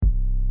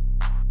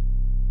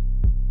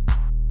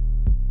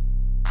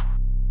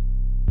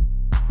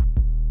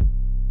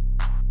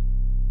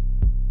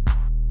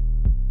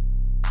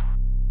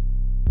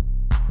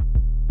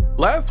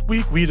Last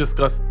week, we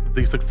discussed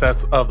the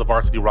success of the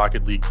Varsity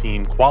Rocket League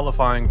team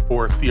qualifying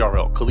for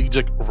CRL,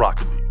 Collegiate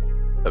Rocket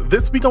League.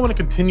 This week, I want to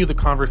continue the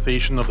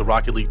conversation of the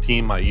Rocket League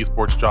team, my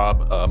esports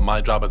job,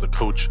 my job as a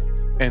coach,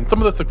 and some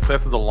of the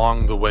successes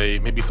along the way,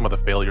 maybe some of the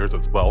failures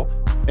as well,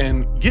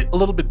 and get a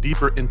little bit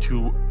deeper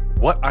into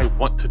what I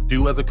want to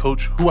do as a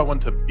coach, who I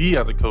want to be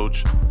as a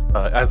coach,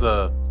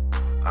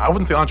 I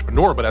wouldn't say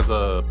entrepreneur, but as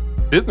a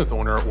business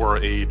owner or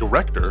a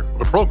director of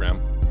a program,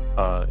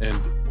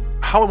 and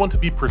how I want to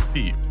be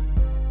perceived.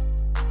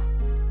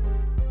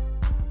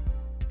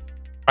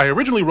 I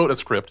originally wrote a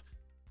script,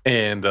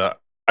 and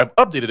I've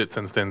updated it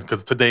since then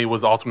because today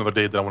was also another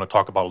day that I want to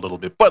talk about a little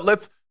bit. But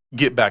let's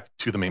get back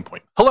to the main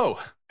point. Hello,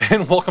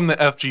 and welcome to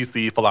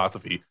FGC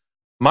Philosophy.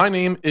 My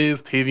name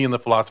is Tavian the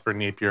Philosopher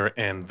Napier,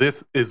 and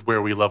this is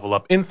where we level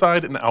up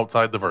inside and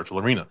outside the virtual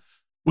arena.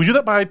 We do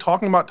that by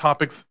talking about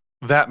topics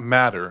that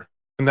matter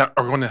and that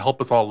are going to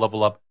help us all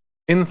level up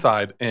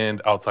inside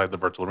and outside the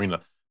virtual arena.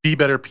 Be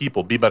better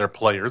people, be better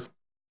players,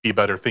 be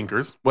better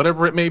thinkers,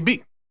 whatever it may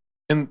be.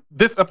 In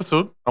this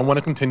episode, I want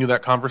to continue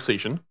that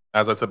conversation,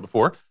 as I said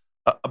before,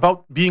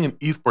 about being an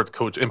esports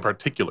coach in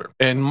particular,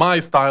 and my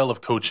style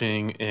of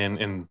coaching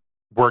and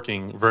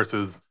working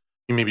versus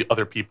maybe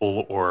other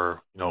people,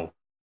 or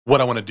what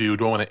I want to do.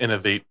 Do I want to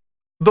innovate?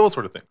 Those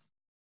sort of things.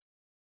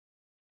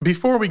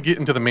 Before we get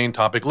into the main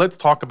topic, let's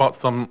talk about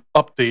some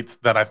updates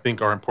that I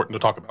think are important to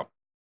talk about.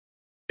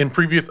 In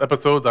previous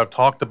episodes, I've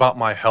talked about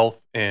my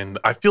health, and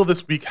I feel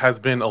this week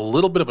has been a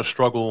little bit of a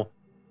struggle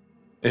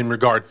in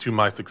regards to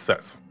my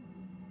success.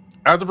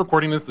 As of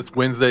recording this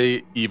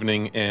Wednesday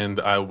evening, and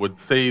I would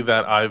say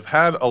that I've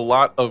had a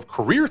lot of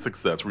career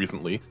success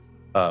recently,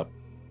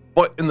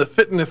 but in the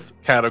fitness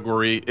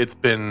category, it's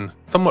been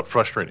somewhat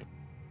frustrating.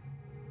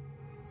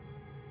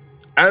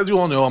 As you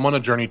all know, I'm on a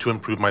journey to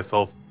improve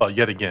myself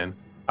yet again.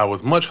 I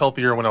was much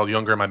healthier when I was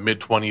younger, in my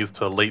mid-20s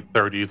to late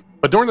 30s,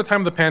 but during the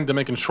time of the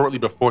pandemic and shortly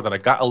before that, I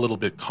got a little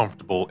bit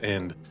comfortable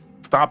and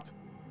stopped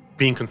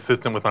being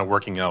consistent with my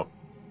working out.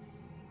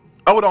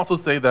 I would also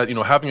say that,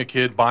 having a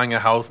kid, buying a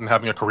house, and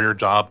having a career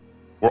job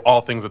were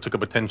all things that took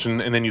up attention,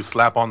 and then you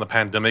slap on the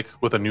pandemic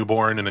with a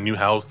newborn and a new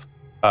house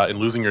and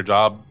losing your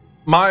job.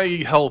 My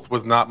health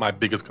was not my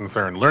biggest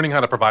concern. Learning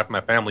how to provide for my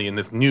family in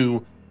this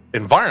new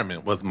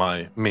environment was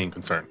my main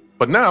concern.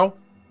 But now,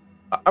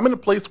 I'm in a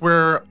place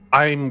where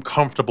I'm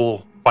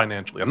comfortable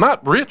financially. I'm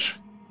not rich,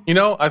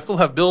 I still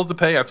have bills to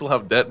pay, I still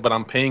have debt, but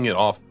I'm paying it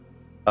off,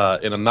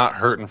 and I'm not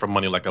hurting for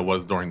money like I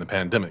was during the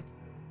pandemic.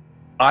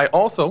 I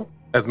also,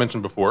 as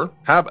mentioned before,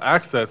 have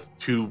access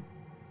to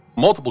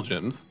multiple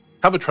gyms,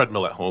 have a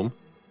treadmill at home.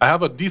 I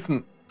have a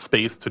decent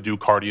space to do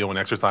cardio and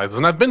exercises,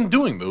 and I've been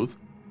doing those,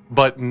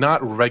 but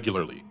not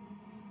regularly.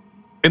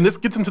 And this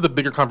gets into the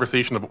bigger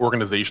conversation of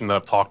organization that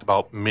I've talked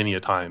about many a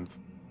times,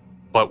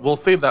 but we'll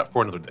save that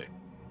for another day.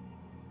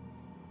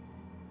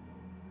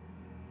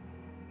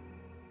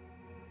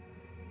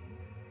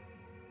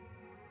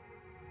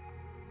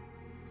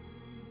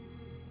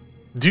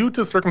 Due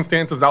to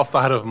circumstances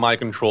outside of my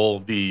control,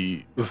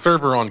 the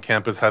server on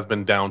campus has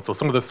been down, so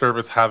some of the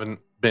servers haven't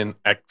been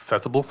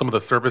accessible. Some of the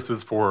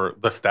services for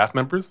the staff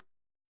members,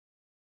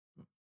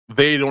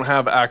 they don't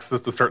have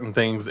access to certain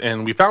things,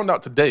 and we found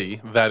out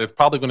today that it's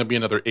probably going to be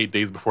another 8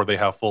 days before they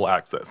have full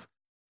access.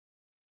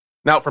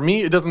 Now, for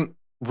me, it doesn't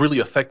really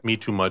affect me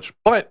too much,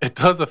 but it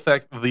does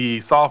affect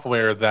the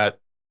software that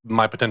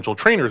my potential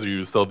trainers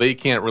use, so they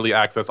can't really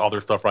access all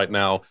their stuff right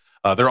now.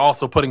 They're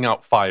also putting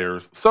out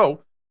fires.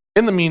 So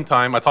in the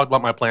meantime, I talked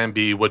about my plan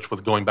B, which was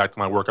going back to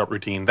my workout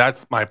routine.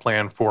 That's my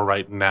plan for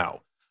right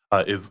now,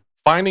 is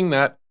finding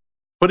that,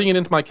 putting it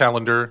into my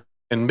calendar,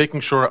 and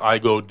making sure I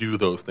go do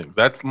those things.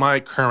 That's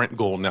my current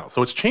goal now.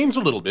 So it's changed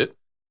a little bit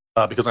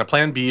because my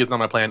plan B is now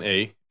my plan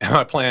A, and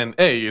my plan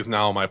A is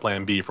now my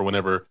plan B for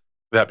whenever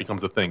that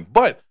becomes a thing.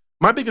 But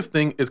my biggest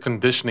thing is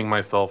conditioning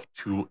myself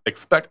to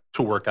expect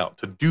to work out,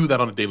 to do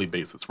that on a daily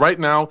basis. Right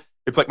now,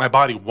 it's like my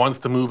body wants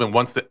to move and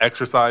wants to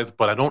exercise,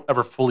 but I don't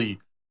ever fully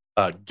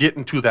get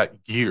into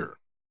that gear.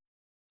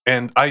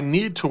 And I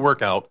need to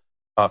work out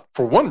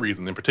for one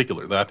reason in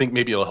particular that I think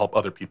maybe it'll help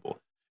other people.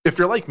 If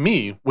you're like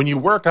me, when you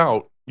work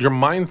out, your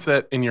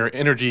mindset and your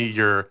energy,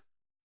 your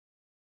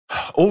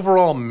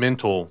overall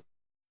mental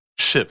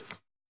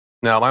shifts.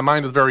 Now, my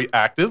mind is very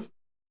active.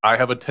 I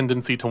have a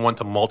tendency to want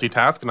to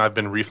multitask, and I've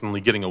been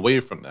recently getting away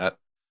from that.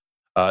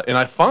 And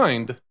I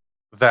find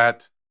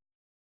that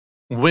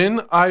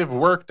when I've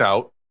worked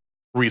out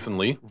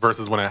recently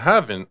versus when I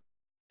haven't,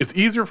 it's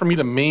easier for me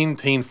to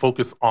maintain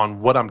focus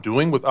on what I'm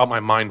doing without my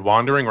mind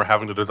wandering or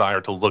having the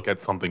desire to look at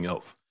something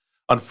else.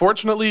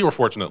 Unfortunately or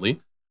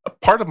fortunately, a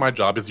part of my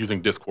job is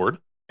using Discord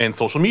and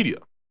social media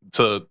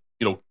to,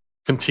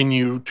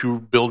 continue to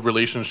build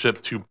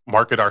relationships, to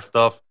market our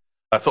stuff.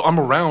 So I'm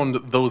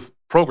around those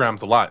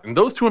programs a lot. And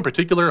those two in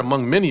particular,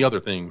 among many other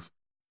things,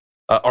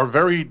 are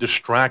very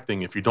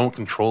distracting if you don't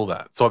control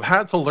that. So I've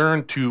had to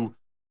learn to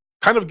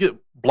kind of get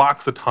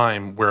blocks of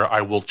time where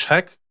I will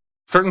check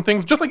certain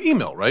things, just like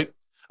email, right?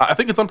 I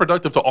think it's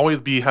unproductive to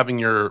always be having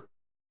your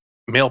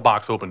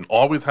mailbox open,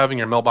 always having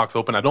your mailbox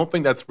open. I don't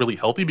think that's really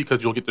healthy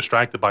because you'll get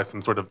distracted by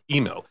some sort of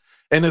email.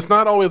 And it's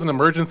not always an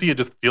emergency. It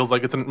just feels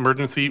like it's an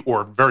emergency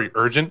or very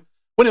urgent,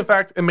 when in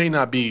fact, it may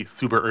not be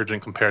super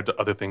urgent compared to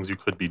other things you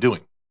could be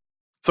doing.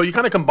 So you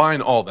kind of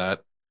combine all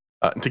that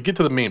to get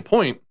to the main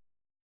point.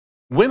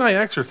 When I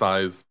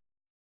exercise,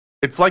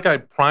 it's like I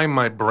prime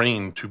my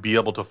brain to be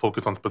able to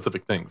focus on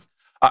specific things.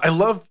 I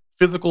love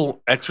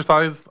physical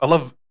exercise. I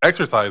love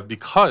exercise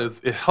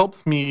because it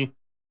helps me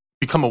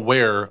become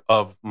aware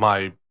of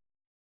my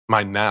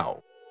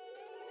now.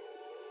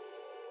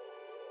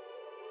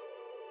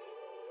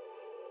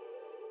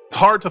 It's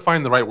hard to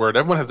find the right word.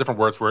 Everyone has different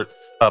words for it,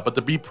 but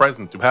to be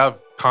present, to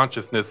have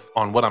consciousness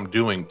on what I'm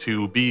doing,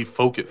 to be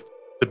focused,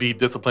 to be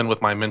disciplined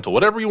with my mental,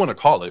 whatever you want to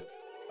call it.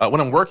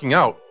 When I'm working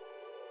out,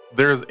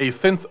 there's a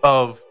sense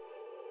of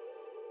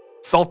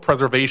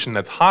self-preservation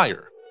that's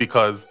higher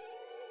because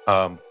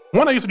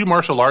one, I used to do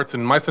martial arts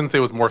and my sensei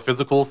was more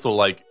physical, so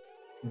like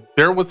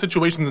there was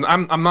situations, and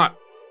I'm not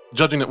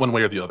judging it one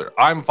way or the other.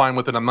 I'm fine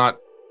with it. I'm not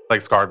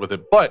like scarred with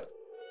it, but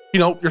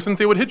your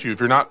sensei would hit you if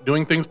you're not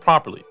doing things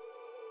properly.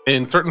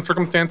 In certain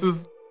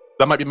circumstances,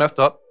 that might be messed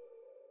up,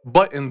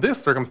 but in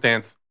this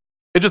circumstance,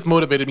 it just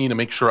motivated me to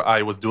make sure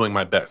I was doing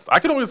my best. I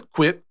could always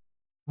quit,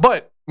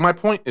 but my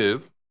point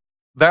is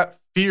that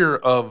fear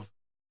of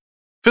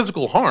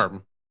physical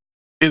harm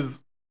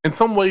is in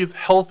some ways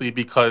healthy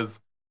because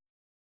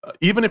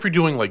even if you're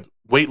doing like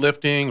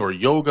weightlifting or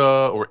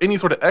yoga or any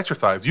sort of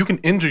exercise, you can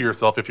injure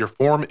yourself if your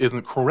form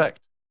isn't correct.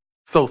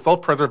 So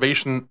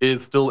self-preservation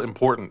is still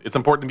important. It's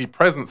important to be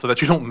present so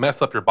that you don't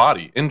mess up your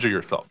body, injure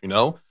yourself,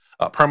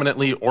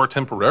 permanently or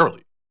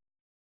temporarily.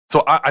 So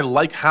I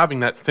like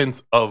having that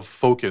sense of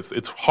focus.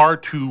 It's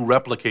hard to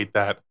replicate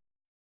that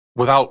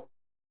without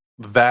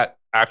that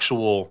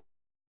actual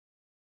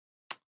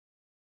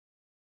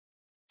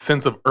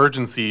sense of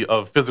urgency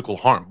of physical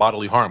harm,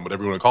 bodily harm,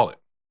 whatever you want to call it.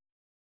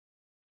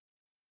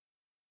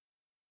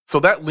 So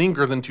that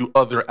lingers into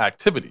other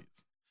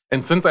activities.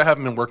 And since I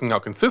haven't been working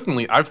out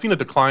consistently, I've seen a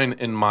decline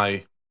in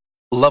my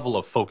level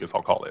of focus,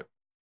 I'll call it.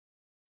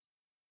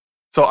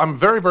 So I'm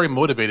very, very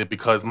motivated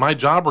because my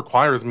job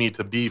requires me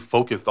to be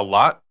focused a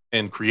lot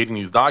in creating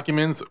these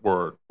documents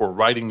or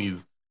writing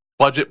these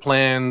budget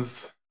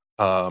plans,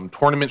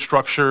 tournament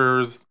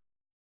structures,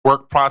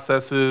 work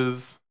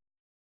processes,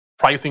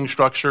 pricing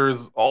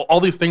structures, all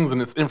these things,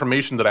 and it's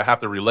information that I have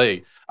to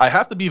relay. I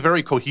have to be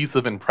very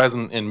cohesive and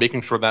present in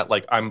making sure that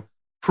like I'm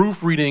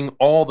proofreading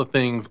all the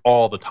things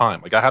all the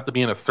time. Like I have to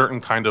be in a certain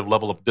kind of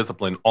level of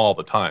discipline all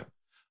the time.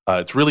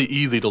 It's really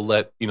easy to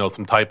let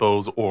some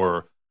typos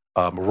or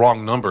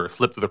wrong number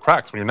slip through the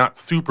cracks when you're not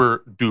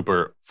super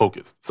duper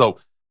focused. So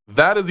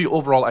that is the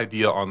overall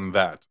idea on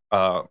that.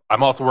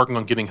 I'm also working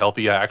on getting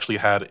healthy. I actually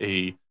had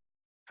a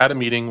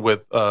meeting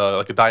with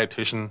like a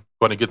dietitian,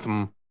 going to get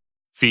some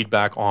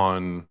feedback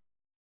on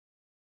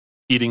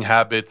eating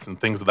habits and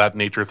things of that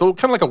nature. So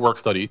kind of like a work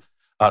study.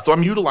 So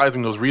I'm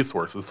utilizing those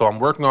resources. So I'm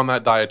working on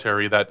that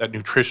dietary, that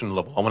nutrition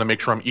level. I want to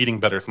make sure I'm eating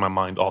better so my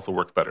mind also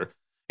works better.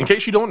 In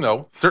case you don't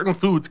know, certain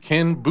foods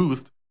can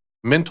boost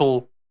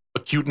mental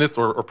acuteness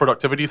or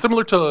productivity,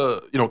 similar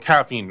to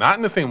caffeine, not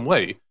in the same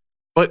way,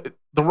 but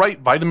the right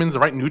vitamins, the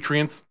right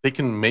nutrients, they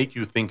can make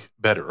you think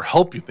better or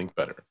help you think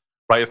better,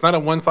 right? It's not a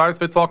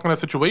one-size-fits-all kind of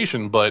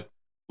situation, but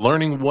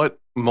learning what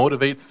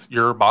motivates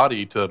your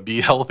body to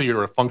be healthier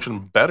or function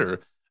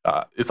better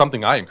is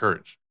something I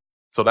encourage.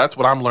 So that's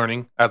what I'm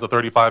learning as a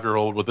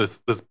 35-year-old with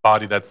this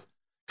body that's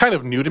kind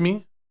of new to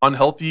me,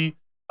 unhealthy,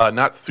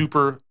 not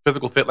super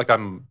physical fit like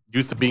I'm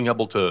used to being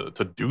able to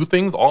do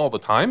things all the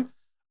time.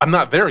 I'm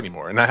not there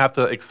anymore, and I have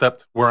to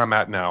accept where I'm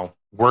at now,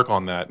 work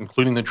on that,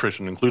 including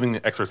nutrition, including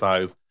the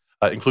exercise,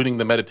 including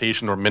the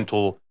meditation or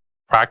mental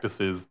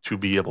practices to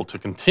be able to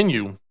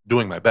continue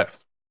doing my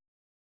best.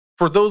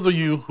 For those of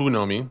you who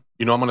know me,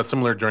 I'm on a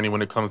similar journey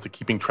when it comes to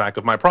keeping track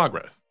of my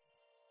progress.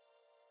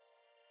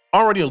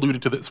 Already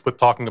alluded to this with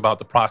talking about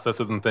the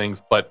processes and things,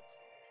 but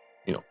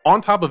on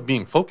top of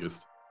being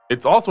focused,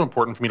 it's also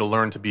important for me to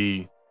learn to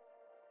be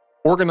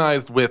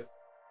organized with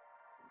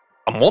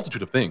a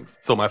multitude of things.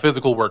 So my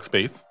physical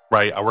workspace,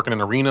 right? I work in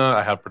an arena,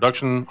 I have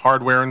production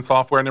hardware and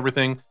software and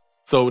everything.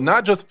 So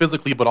not just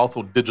physically, but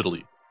also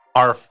digitally.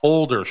 Our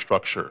folder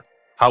structure,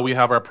 how we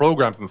have our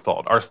programs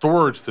installed, our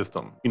storage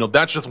system.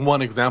 That's just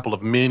one example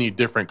of many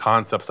different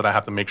concepts that I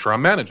have to make sure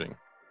I'm managing.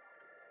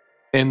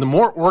 And the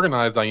more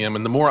organized I am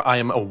and the more I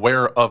am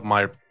aware of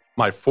my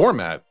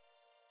format,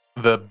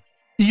 the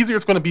easier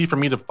it's going to be for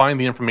me to find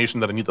the information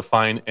that I need to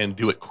find and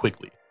do it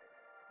quickly.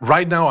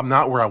 Right now, I'm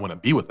not where I want to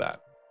be with that.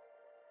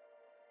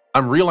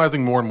 I'm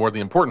realizing more and more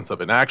the importance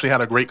of it. And I actually had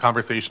a great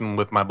conversation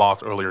with my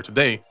boss earlier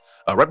today,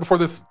 right before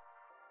this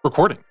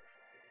recording.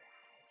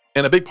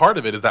 And a big part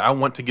of it is that I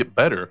want to get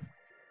better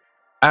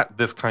at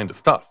this kind of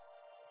stuff.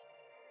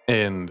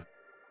 And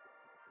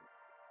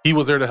he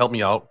was there to help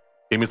me out,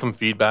 gave me some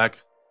feedback,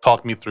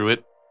 talked me through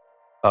it,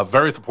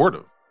 very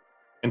supportive,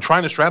 and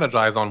trying to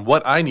strategize on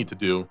what I need to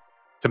do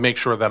to make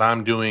sure that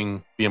I'm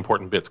doing the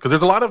important bits. Because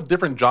there's a lot of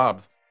different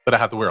jobs that I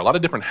have to wear, a lot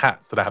of different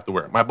hats that I have to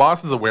wear. My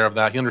boss is aware of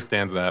that. He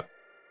understands that.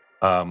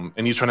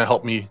 and he's trying to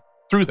help me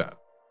through that.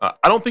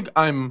 I don't think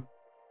I'm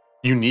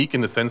unique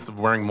in the sense of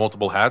wearing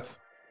multiple hats.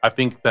 I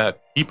think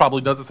that he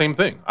probably does the same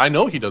thing. I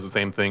know he does the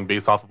same thing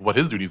based off of what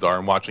his duties are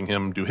and watching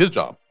him do his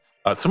job.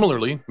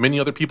 Similarly, many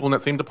other people in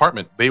that same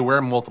department, they wear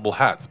multiple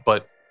hats,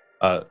 but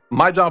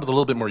my job is a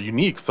little bit more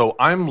unique. So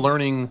I'm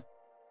learning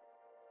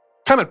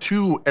kind of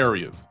two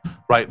areas,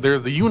 right?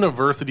 There's a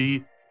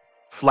university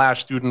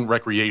slash student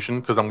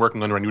recreation because I'm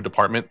working under a new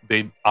department.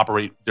 They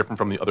operate different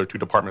from the other two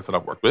departments that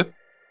I've worked with.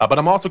 But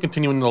I'm also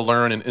continuing to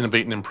learn and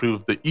innovate and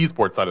improve the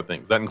esports side of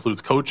things. That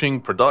includes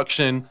coaching,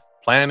 production,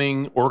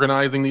 planning,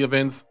 organizing the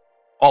events,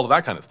 all of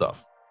that kind of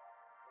stuff.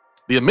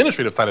 The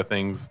administrative side of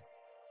things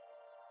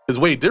is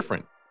way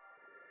different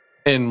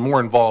and more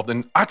involved.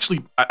 And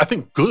actually, I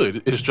think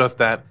good is just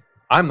that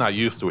I'm not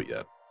used to it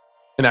yet.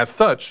 And as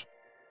such,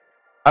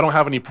 I don't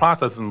have any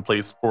processes in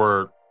place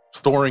for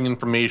storing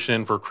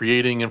information, for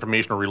creating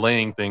information or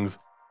relaying things.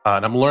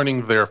 And I'm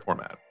learning their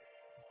format.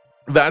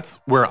 That's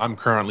where I'm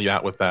currently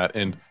at with that.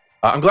 And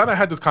I'm glad I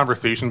had this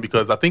conversation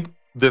because I think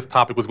this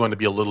topic was going to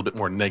be a little bit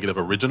more negative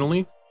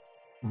originally.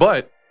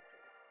 But,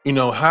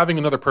 having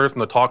another person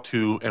to talk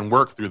to and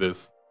work through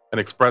this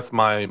and express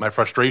my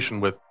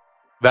frustration with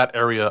that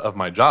area of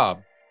my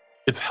job,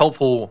 it's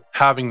helpful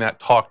having that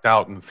talked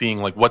out and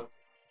seeing like what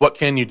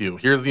can you do?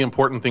 Here's the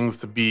important things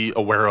to be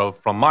aware of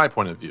from my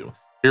point of view.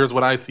 Here's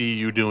what I see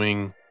you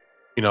doing,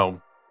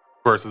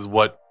 versus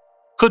what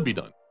could be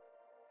done.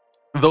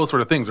 Those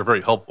sort of things are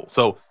very helpful.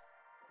 So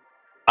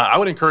I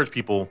would encourage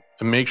people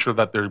to make sure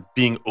that they're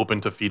being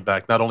open to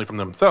feedback, not only from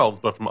themselves,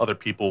 but from other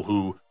people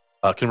who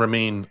can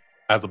remain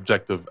as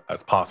objective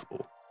as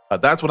possible.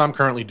 That's what I'm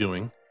currently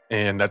doing,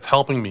 and that's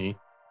helping me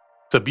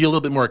to be a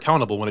little bit more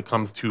accountable when it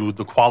comes to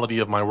the quality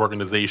of my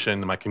organization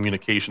and my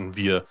communication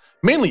via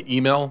mainly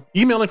email.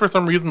 Emailing for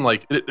some reason,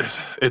 like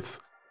it's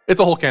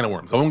a whole can of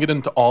worms. I won't get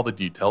into all the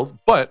details,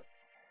 but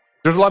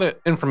there's a lot of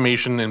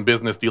information and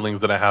business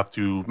dealings that I have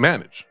to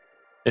manage.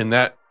 And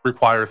that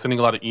requires sending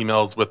a lot of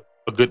emails with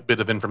a good bit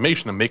of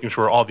information and making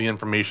sure all the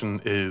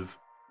information is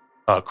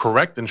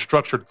correct and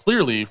structured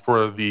clearly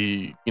for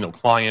the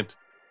client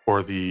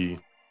or the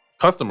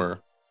customer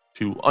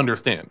to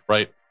understand,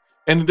 right?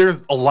 And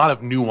there's a lot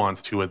of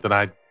nuance to it that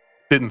I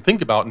didn't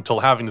think about until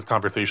having this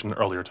conversation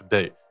earlier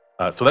today.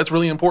 So that's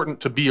really important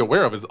to be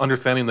aware of, is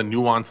understanding the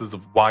nuances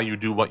of why you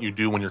do what you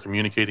do when you're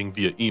communicating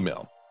via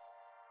email.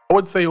 I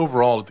would say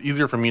overall, it's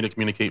easier for me to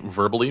communicate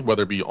verbally,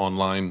 whether it be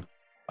online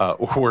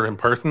or in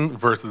person,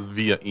 versus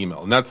via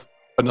email. And that's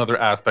another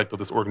aspect of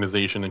this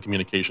organization and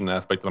communication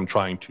aspect that I'm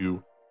trying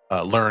to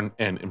learn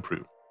and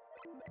improve.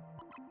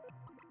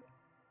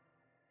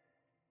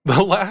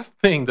 The last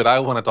thing that I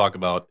want to talk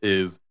about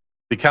is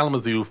the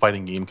Kalamazoo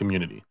fighting game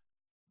community.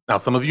 Now,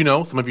 some of you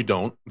know, some of you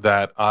don't,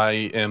 that I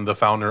am the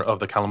founder of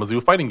the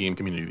Kalamazoo fighting game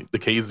community, the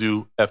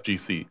KZoo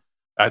FGC.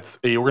 That's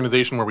a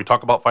organization where we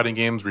talk about fighting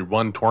games, we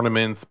run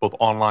tournaments, both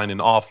online and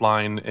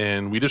offline,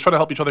 and we just try to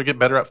help each other get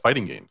better at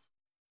fighting games.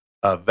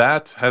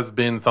 That has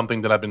been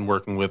something that I've been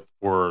working with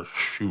for,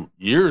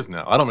 years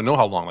now. I don't even know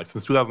how long, like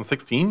since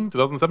 2016,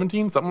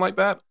 2017, something like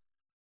that.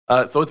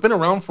 So it's been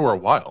around for a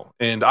while,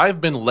 and I've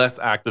been less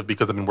active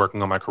because I've been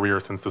working on my career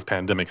since this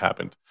pandemic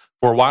happened.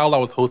 For a while, I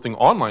was hosting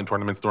online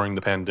tournaments during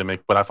the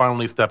pandemic, but I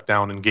finally stepped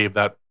down and gave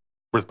that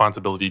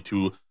responsibility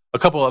to a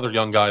couple other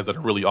young guys that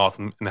are really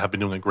awesome and have been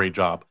doing a great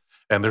job.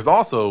 And there's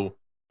also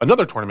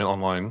another tournament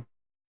online.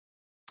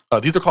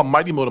 These are called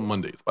Mighty Modem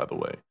Mondays, by the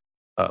way.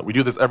 We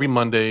do this every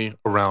Monday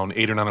around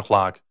 8 or 9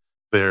 o'clock.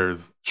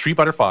 There's Street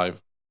Fighter V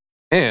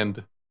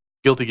and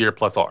Guilty Gear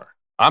Plus R.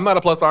 I'm not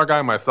a Plus R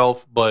guy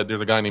myself, but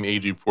there's a guy named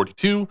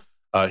AG42.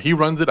 He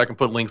runs it. I can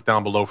put links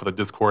down below for the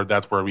Discord.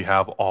 That's where we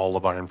have all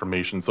of our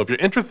information. So if you're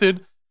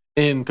interested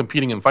in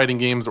competing in fighting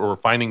games or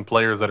finding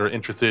players that are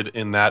interested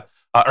in that,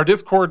 our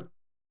Discord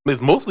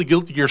is mostly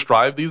Guilty Gear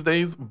Strive these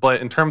days,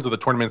 but in terms of the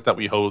tournaments that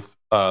we host,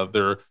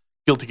 they're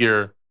Guilty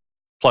Gear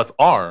Plus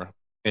R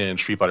and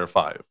Street Fighter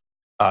V.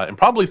 And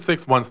probably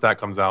 6 once that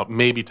comes out,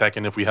 maybe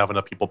Tekken if we have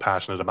enough people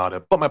passionate about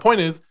it. But my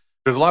point is,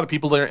 there's a lot of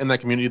people there in that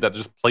community that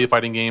just play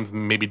fighting games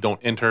and maybe don't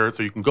enter.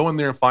 So you can go in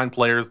there and find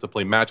players to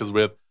play matches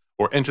with,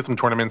 or enter some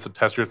tournaments to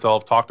test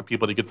yourself, talk to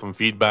people to get some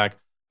feedback.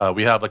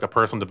 We have like a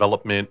personal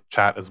development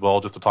chat as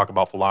well, just to talk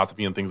about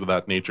philosophy and things of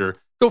that nature.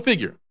 Go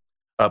figure.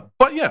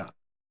 But yeah,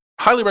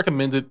 highly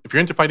recommend it. If you're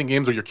into fighting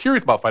games or you're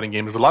curious about fighting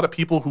games, there's a lot of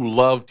people who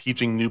love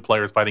teaching new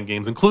players fighting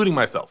games, including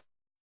myself.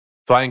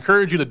 So I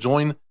encourage you to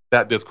join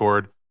that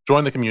Discord,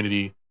 join the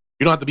community.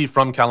 You don't have to be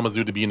from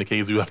Kalamazoo to be in the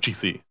KZoo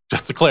FGC,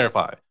 just to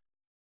clarify.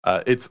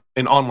 It's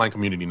an online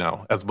community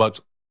now, as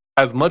much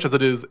as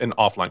it is an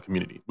offline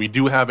community. We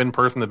do have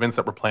in-person events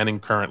that we're planning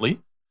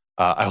currently.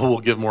 I will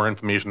give more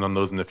information on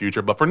those in the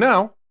future. But for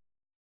now,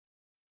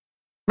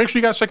 make sure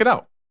you guys check it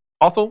out.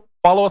 Also,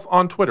 follow us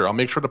on Twitter. I'll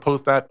make sure to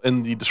post that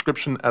in the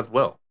description as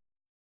well.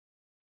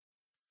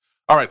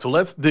 All right, so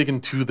let's dig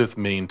into this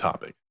main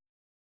topic.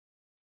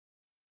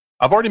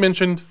 I've already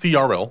mentioned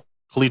CRL,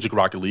 Collegiate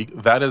Rocket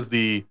League. That is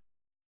the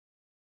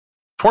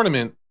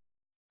tournament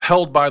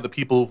held by the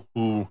people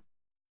who,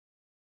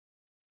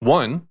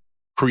 one,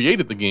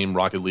 created the game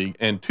Rocket League,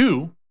 and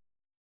two,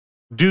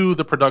 do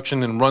the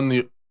production and run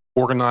and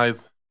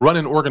organize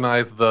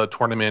the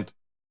tournament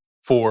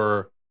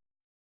for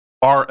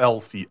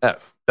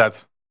RLCS.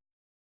 That's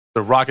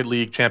the Rocket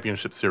League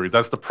Championship Series.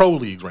 That's the pro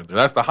leagues right there.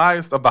 That's the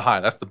highest of the high.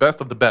 That's the best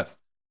of the best.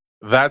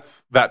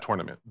 That's that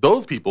tournament.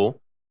 Those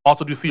people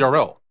also do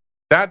CRL.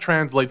 That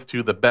translates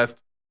to the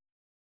best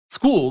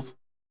schools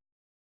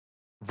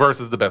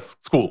versus the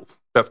best schools,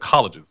 best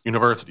colleges,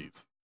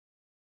 universities.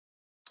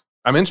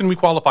 I mentioned we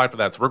qualified for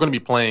that, so we're going to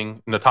be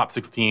playing in the top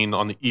 16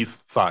 on the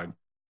East side,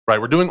 right?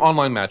 We're doing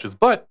online matches,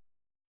 but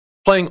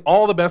playing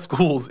all the best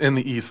schools in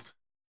the East.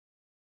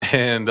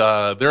 And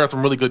there are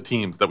some really good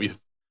teams that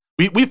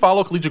we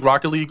follow Collegiate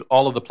Rocket League,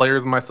 all of the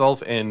players and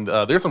myself, and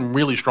there's some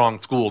really strong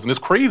schools. And it's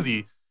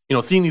crazy,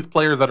 seeing these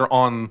players that are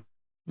on,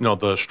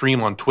 the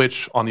stream on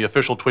Twitch, on the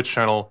official Twitch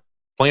channel,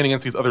 playing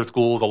against these other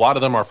schools. A lot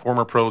of them are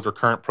former pros or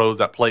current pros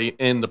that play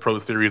in the pro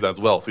series as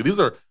well. So these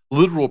are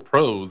literal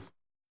pros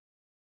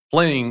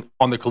playing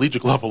on the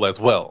collegiate level as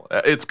well.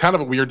 It's kind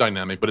of a weird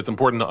dynamic, but it's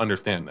important to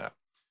understand that.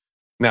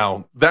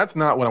 Now, that's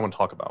not what I want to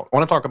talk about. I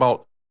want to talk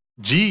about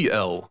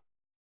GLCRL.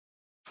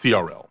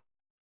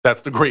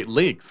 That's the Great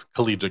Lakes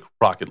Collegiate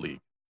Rocket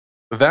League.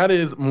 That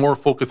is more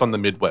focused on the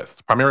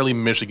Midwest, primarily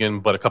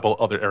Michigan, but a couple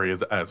other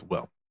areas as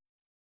well.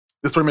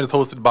 This tournament is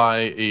hosted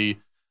by a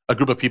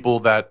group of people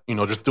that,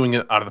 just doing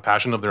it out of the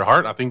passion of their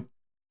heart. I think,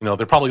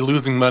 they're probably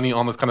losing money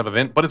on this kind of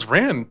event, but it's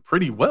ran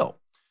pretty well.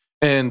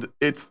 And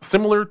it's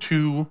similar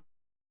to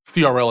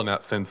CRL in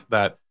that sense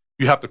that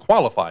you have to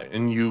qualify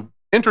and you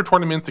enter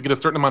tournaments to get a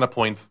certain amount of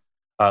points.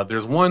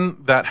 There's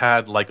one that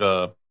had like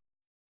a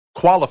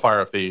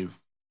qualifier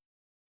phase,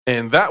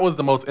 and that was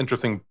the most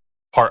interesting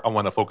part I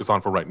want to focus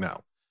on for right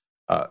now.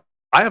 I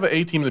have an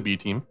A team and a B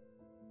team.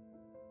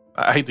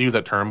 I hate to use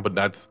that term, but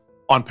that's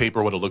on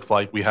paper what it looks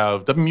like. We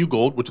have WMU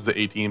Gold, which is the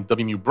A team.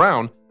 WMU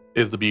Brown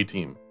is the B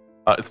team.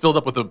 It's filled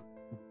up with a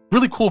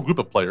really cool group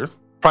of players.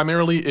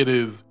 Primarily, it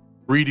is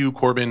Redo,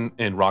 Corbin,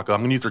 and Raka.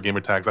 I'm going to use their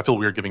gamer tags. I feel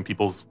weird giving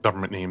people's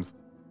government names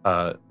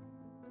on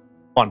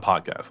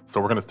podcasts, so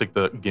we're going to stick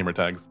to gamer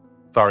tags.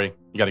 Sorry,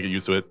 you got to get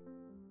used to it.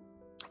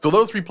 So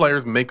those three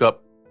players make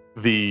up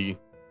the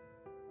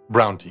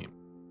Brown team.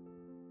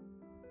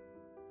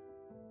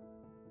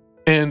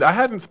 And I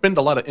hadn't spent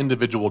a lot of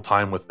individual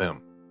time with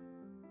them.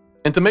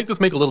 And to make this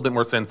make a little bit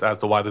more sense as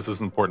to why this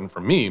is important for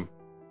me,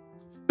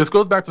 this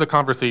goes back to the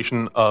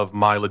conversation of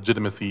my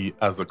legitimacy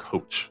as a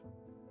coach.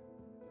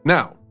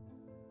 Now,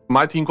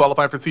 my team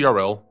qualified for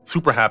CRL,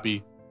 super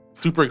happy,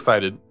 super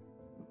excited,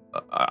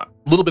 a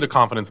little bit of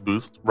confidence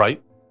boost,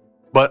 right?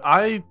 But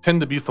I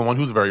tend to be someone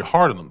who's very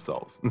hard on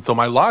themselves. And so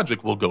my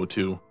logic will go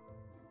to,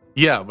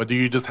 yeah, but do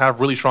you just have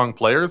really strong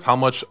players? How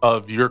much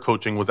of your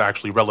coaching was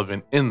actually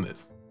relevant in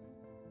this?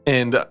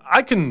 And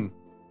I can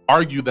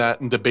argue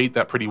that and debate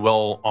that pretty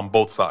well on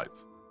both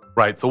sides,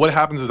 right? So what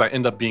happens is I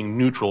end up being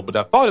neutral, but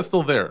that thought is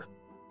still there.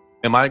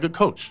 Am I a good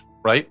coach,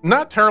 right?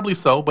 Not terribly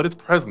so, but it's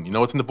present.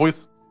 It's in the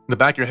voice in the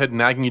back of your head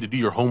nagging you to do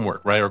your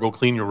homework, right? Or go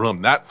clean your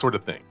room, that sort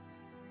of thing.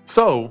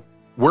 So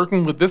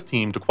working with this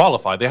team to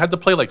qualify, they had to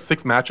play like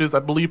 6 matches, I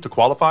believe, to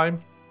qualify.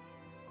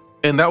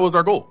 And that was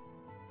our goal.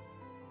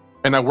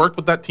 And I worked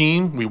with that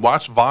team. We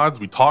watched VODs.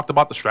 We talked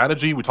about the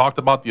strategy. We talked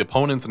about the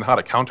opponents and how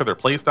to counter their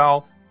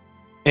playstyle.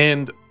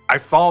 And I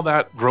saw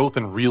that growth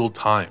in real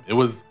time. It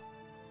was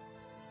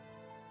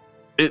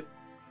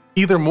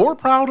either more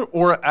proud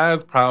or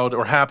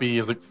happy,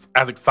 as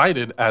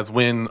excited as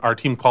when our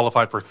team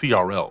qualified for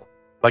CRL.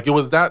 Like, it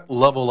was that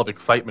level of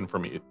excitement for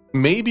me.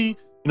 Maybe,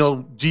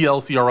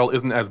 GLCRL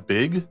isn't as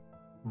big,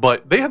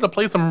 but they had to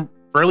play some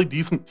fairly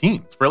decent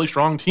teams, fairly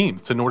strong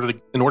teams in order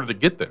to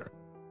get there.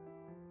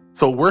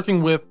 So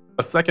working with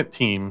a second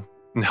team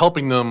and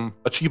helping them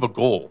achieve a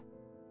goal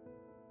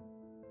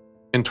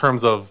in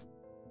terms of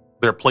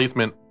their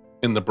placement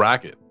in the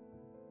bracket,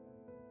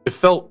 it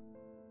felt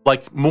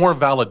like more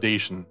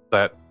validation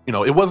that,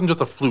 it wasn't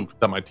just a fluke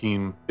that my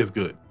team is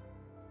good.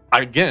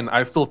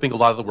 I still think a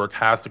lot of the work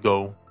has to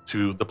go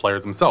to the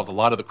players themselves. A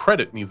lot of the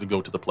credit needs to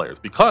go to the players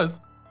because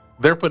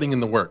they're putting in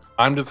the work.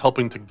 I'm just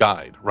helping to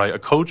guide, right? A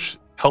coach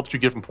helps you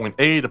get from point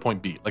A to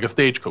point B, like a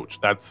stage coach.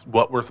 That's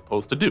what we're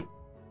supposed to do.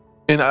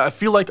 And I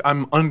feel like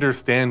I'm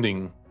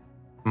understanding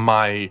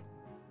my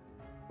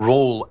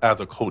role as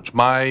a coach,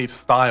 my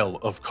style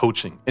of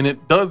coaching. And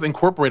it does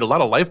incorporate a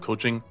lot of life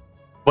coaching,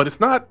 but it's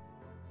not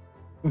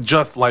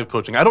just life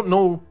coaching. I don't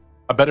know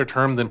a better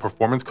term than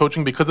performance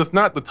coaching because it's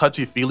not the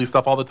touchy-feely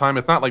stuff all the time.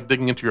 It's not like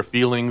digging into your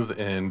feelings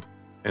and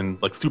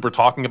like super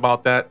talking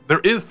about that. There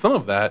is some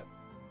of that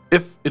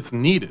if it's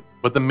needed,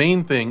 but the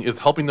main thing is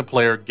helping the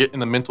player get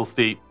in a mental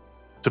state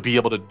to be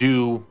able to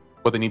do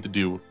what they need to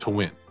do to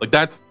win. Like,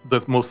 that's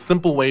the most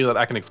simple way that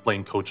I can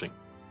explain coaching.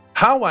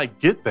 How I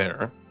get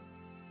there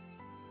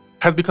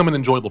has become an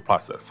enjoyable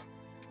process.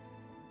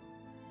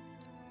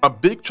 A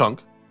big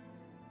chunk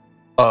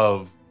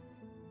of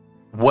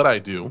what I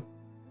do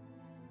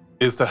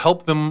is to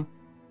help them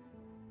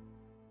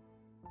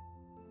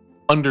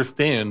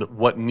understand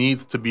what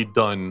needs to be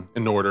done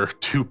in order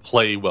to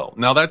play well.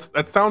 Now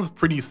that sounds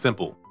pretty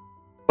simple,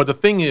 but the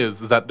thing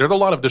is that there's a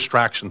lot of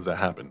distractions that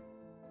happen,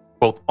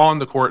 both on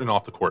the court and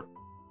off the court.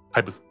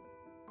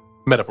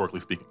 metaphorically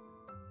speaking.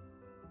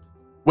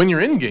 When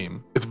you're in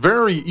game, it's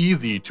very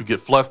easy to get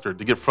flustered,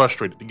 to get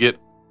frustrated, to get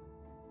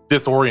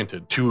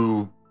disoriented,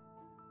 to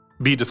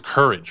be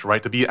discouraged,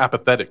 right? To be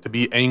apathetic, to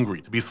be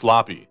angry, to be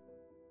sloppy.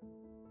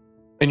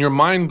 And your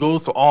mind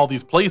goes to all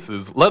these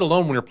places, let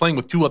alone when you're playing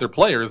with 2 other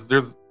players.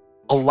 There's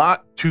a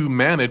lot to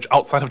manage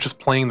outside of just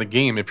playing the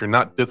game if you're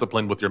not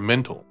disciplined with your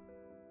mental.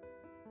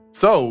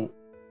 So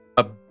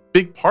a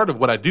big part of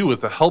what I do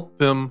is to help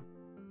them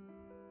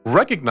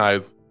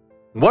recognize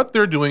what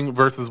they're doing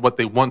versus what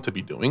they want to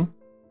be doing,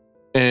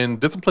 and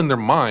discipline their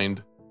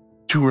mind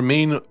to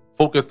remain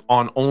focused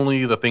on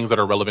only the things that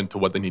are relevant to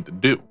what they need to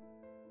do.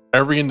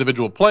 Every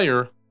individual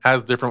player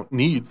has different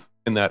needs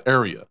in that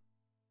area.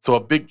 So a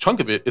big chunk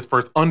of it is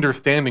first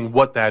understanding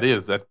what that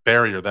is, that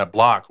barrier, that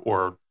block,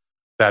 or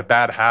that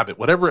bad habit,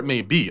 whatever it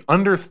may be.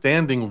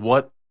 Understanding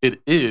what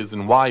it is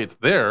and why it's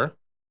there.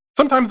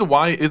 Sometimes the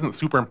why isn't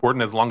super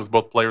important as long as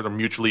both players are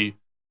mutually,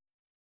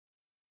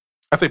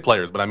 I say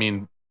players, but I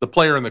mean the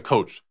player and the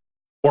coach,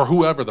 or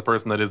whoever the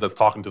person that is that's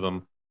talking to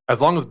them, as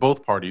long as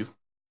both parties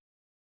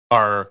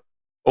are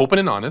open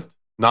and honest,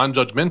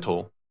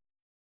 non-judgmental,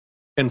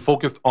 and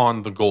focused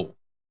on the goal,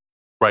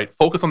 right?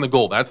 Focus on the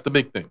goal. That's the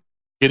big thing.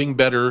 Getting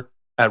better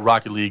at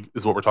Rocket League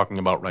is what we're talking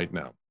about right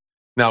now.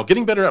 Now,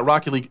 getting better at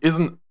Rocket League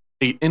isn't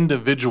an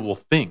individual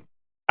thing.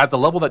 At the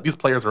level that these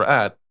players are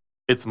at,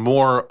 it's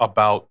more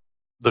about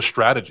the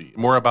strategy,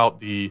 more about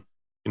the,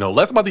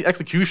 less about the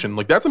execution.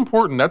 Like, that's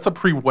important. That's a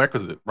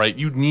prerequisite, right?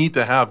 You need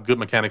to have good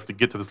mechanics to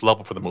get to this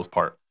level for the most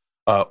part.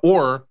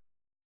 Or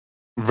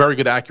very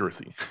good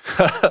accuracy.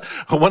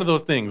 One of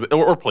those things,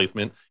 or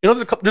placement.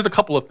 There's a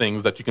couple of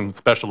things that you can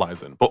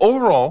specialize in. But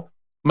overall,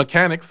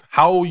 mechanics,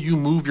 how you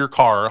move your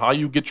car, how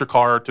you get your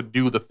car to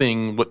do the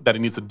thing that it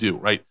needs to do,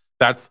 right?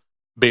 That's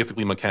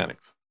basically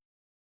mechanics.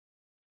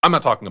 I'm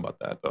not talking about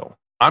that, though.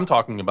 I'm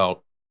talking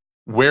about,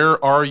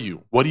 where are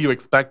you? What are you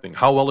expecting?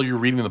 How well are you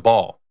reading the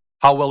ball?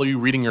 How well are you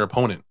reading your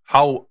opponent?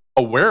 How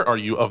aware are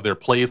you of their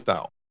play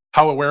style?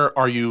 How aware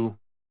are you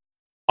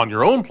on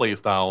your own play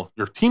style,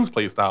 your team's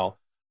play style?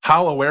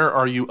 How aware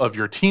are you of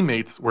your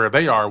teammates, where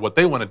they are, what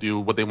they want to do,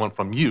 what they want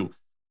from you?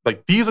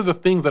 Like, these are the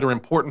things that are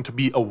important to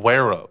be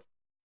aware of.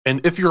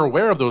 And if you're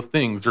aware of those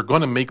things, you're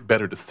going to make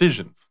better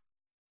decisions.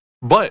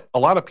 But a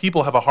lot of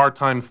people have a hard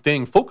time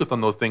staying focused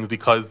on those things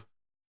because,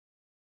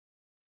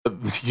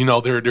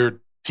 they're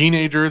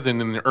teenagers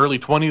and in their early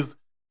 20s.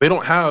 They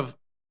don't have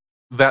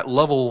that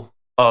level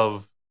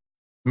of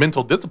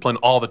mental discipline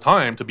all the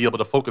time to be able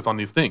to focus on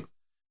these things.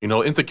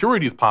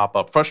 Insecurities pop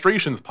up,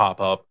 frustrations pop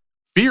up,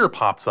 fear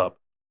pops up,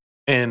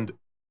 and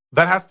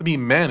that has to be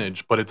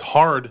managed. But it's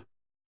hard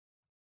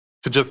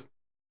to just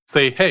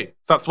say, hey,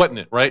 stop sweating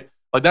it, right?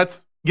 Like,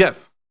 that's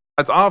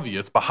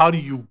obvious, but how do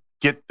you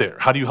get there?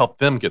 How do you help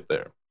them get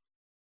there?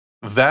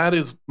 That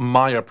is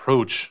my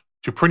approach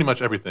to pretty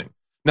much everything.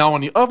 Now,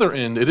 on the other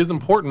end, it is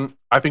important,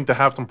 I think, to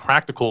have some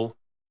practical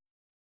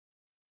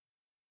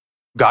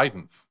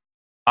guidance.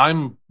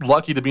 I'm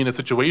lucky to be in a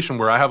situation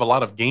where I have a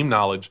lot of game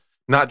knowledge,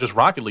 not just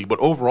Rocket League, but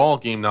overall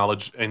game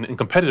knowledge and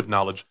competitive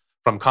knowledge,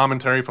 from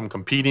commentary, from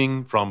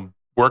competing, from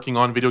working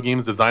on video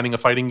games, designing a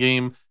fighting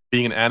game,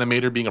 being an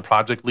animator, being a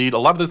project lead. A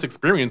lot of this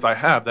experience I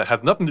have that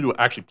has nothing to do with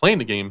actually playing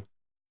the game,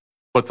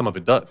 but some of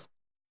it does.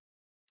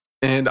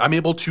 And I'm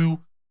able to,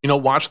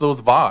 watch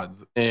those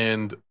VODs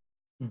and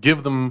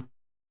give them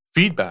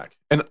feedback.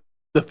 And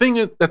the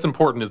thing that's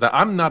important is that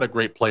I'm not a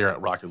great player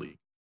at Rocket League.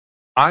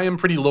 I am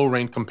pretty low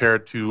ranked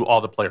compared to all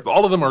the players.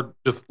 All of them are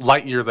just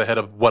light years ahead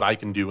of what I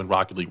can do in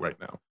Rocket League right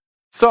now.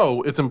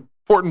 So it's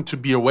important to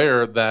be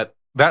aware that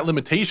that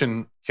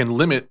limitation can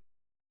limit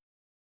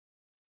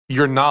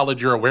your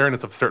knowledge, your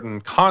awareness of certain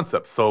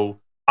concepts.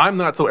 So I'm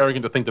not so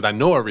arrogant to think that I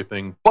know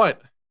everything,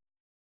 but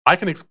I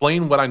can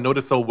explain what I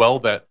noticed so well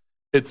that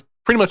it's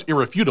pretty much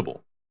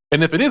irrefutable.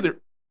 And if it is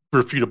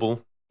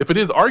irrefutable, if it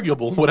is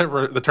arguable,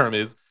 whatever the term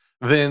is,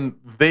 then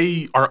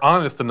they are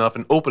honest enough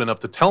and open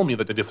enough to tell me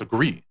that they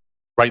disagree,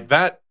 right?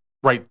 That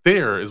right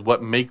there is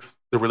what makes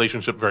the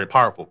relationship very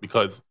powerful,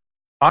 because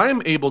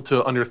I'm able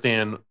to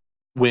understand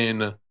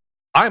when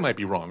I might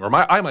be wrong, or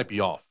I might be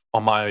off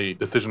on my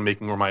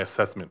decision-making or my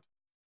assessment.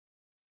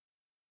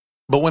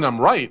 But when I'm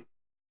right,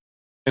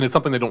 and it's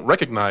something they don't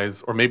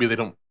recognize, or maybe they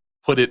don't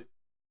put it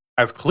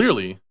as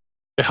clearly,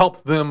 it helps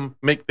them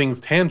make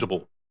things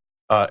tangible.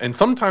 And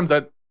sometimes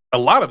a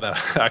lot of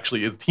that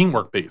actually is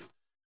teamwork based,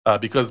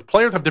 because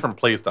players have different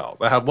play styles.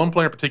 I have one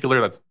player in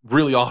particular that's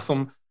really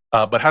awesome,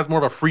 but has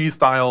more of a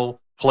freestyle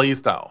play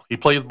style. He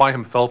plays by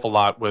himself a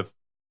lot with,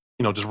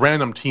 just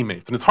random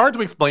teammates. And it's hard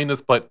to explain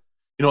this, but,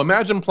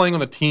 imagine playing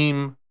on a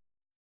team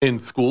in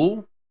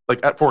school,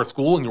 for a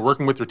school, and you're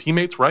working with your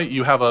teammates, right?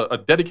 You have a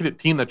dedicated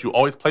team that you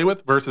always play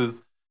with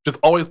versus just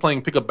always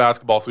playing pickup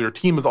basketball. So your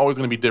team is always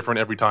going to be different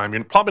every time.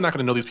 You're probably not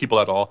going to know these people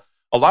at all.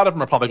 A lot of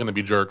them are probably going to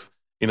be jerks.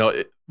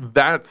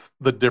 That's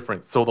the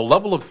difference. So the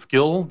level of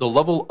skill, the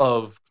level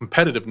of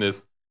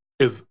competitiveness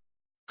is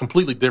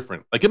completely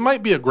different. Like, it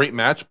might be a great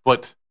match,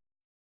 but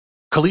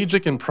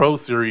collegiate and pro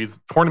series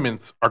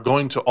tournaments are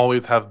going to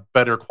always have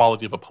better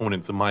quality of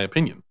opponents, in my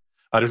opinion.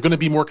 There's going to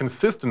be more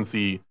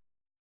consistency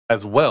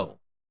as well.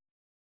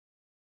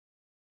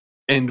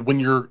 And when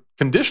you're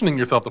conditioning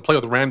yourself to play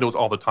with randos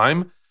all the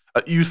time,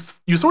 you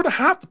sort of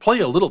have to play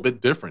a little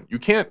bit different. You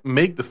can't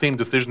make the same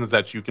decisions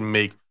that you can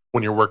make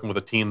when you're working with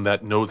a team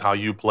that knows how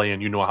you play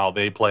and you know how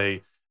they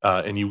play,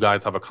 and you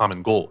guys have a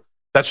common goal.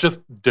 That's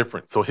just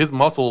different. So his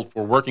muscle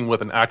for working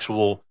with an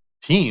actual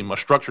team, a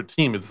structured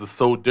team, is just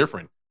so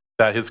different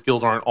that his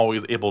skills aren't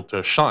always able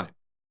to shine.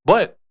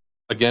 But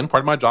again,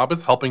 part of my job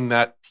is helping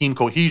that team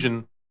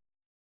cohesion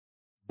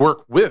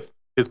work with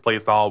his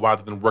playstyle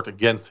rather than work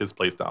against his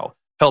playstyle.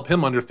 Help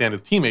him understand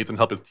his teammates and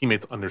help his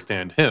teammates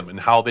understand him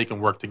and how they can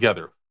work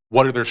together.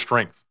 What are their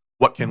strengths?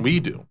 What can we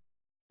do?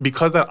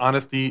 Because that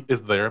honesty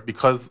is there,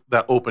 because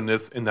that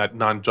openness and that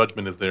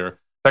non-judgment is there,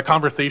 that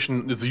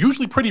conversation is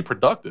usually pretty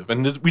productive.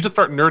 And we just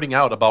start nerding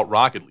out about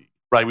Rocket League,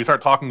 right? We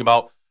start talking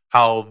about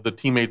how the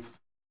teammates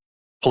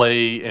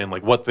play and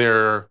like what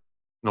their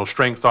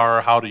strengths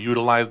are, how to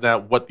utilize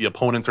that, what the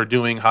opponents are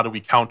doing, how do we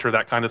counter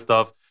that kind of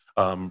stuff.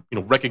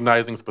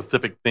 Recognizing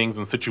specific things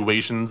and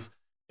situations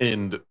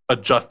and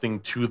adjusting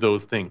to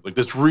those things. Like,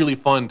 it's really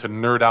fun to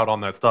nerd out on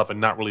that stuff and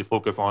not really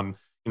focus on,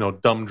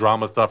 dumb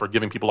drama stuff or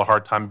giving people a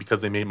hard time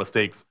because they made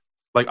mistakes.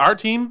 Like our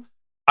team,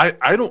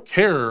 I don't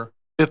care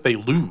if they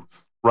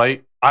lose,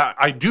 right?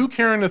 I do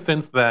care in the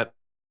sense that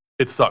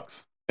it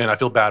sucks and I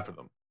feel bad for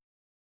them.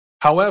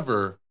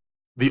 However,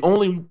 the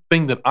only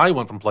thing that I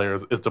want from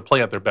players is to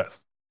play at their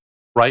best,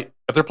 right?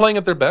 If they're playing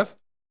at their best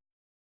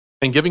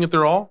and giving it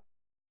their all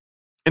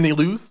and they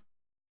lose,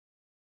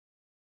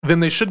 then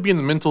they should be in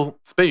the mental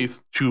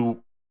space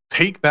to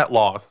take that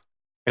loss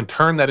and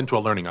turn that into a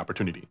learning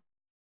opportunity.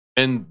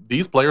 And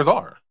these players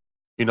are.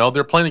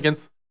 They're playing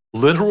against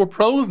literal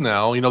pros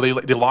now.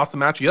 They lost the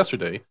match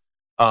yesterday.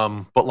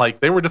 But like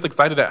they were just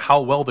excited at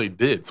how well they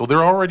did. So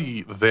they're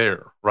already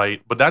there,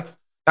 right? But that's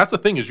the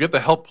thing, is you have to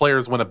help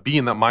players want to be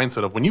in that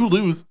mindset of when you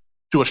lose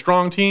to a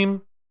strong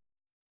team,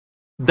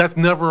 that's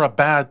never a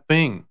bad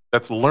thing.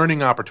 That's a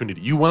learning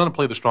opportunity. You want to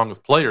play the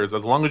strongest players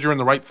as long as you're in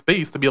the right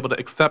space to be able to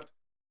accept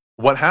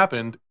what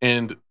happened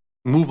and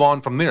move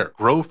on from there,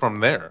 grow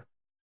from there.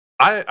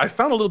 I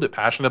sound a little bit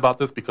passionate about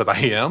this because I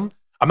am.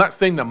 I'm not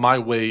saying that my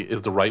way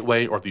is the right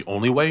way or the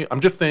only way.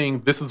 I'm just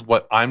saying this is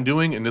what I'm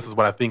doing and this is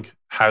what I think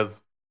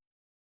has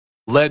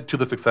led to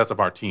the success of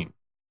our team.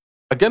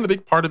 Again, the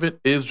big part of it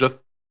is just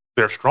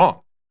they're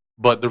strong.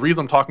 But the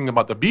reason I'm talking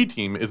about the B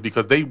team is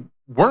because they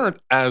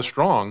weren't as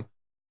strong,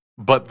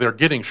 but they're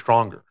getting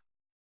stronger.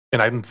 And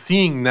I'm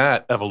seeing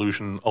that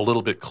evolution a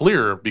little bit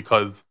clearer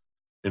because,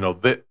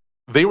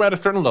 they were at a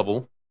certain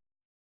level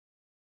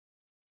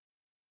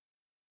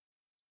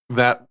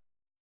that,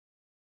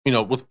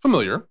 was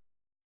familiar,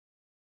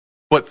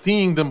 but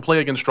seeing them play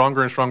against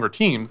stronger and stronger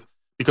teams,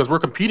 because we're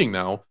competing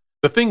now,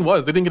 the thing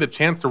was they didn't get a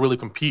chance to really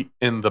compete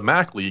in the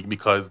MAC League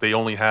because they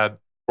only had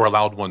or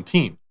allowed one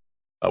team.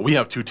 We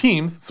have two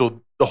teams,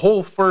 so the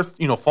whole first,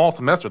 fall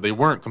semester, they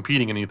weren't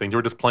competing in anything. They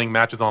were just playing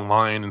matches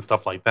online and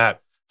stuff like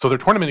that. So their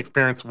tournament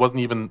experience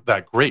wasn't even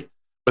that great.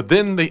 But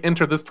then they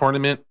enter this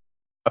tournament,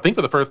 I think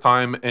for the first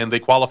time, and they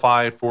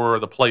qualify for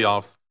the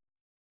playoffs.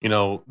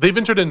 They've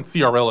entered in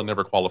CRL and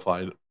never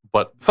qualified.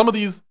 But some of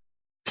these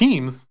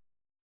teams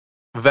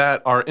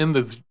that are in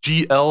this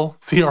GL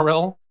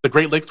CRL, the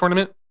Great Lakes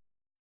tournament,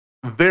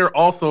 they're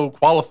also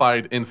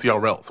qualified in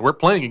CRL. So we're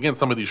playing against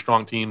some of these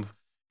strong teams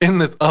in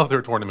this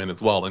other tournament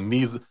as well. And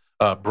these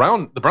the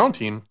Brown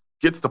team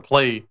gets to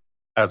play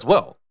as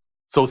well.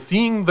 So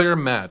seeing their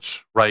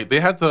match, right, they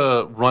had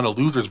to run a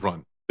loser's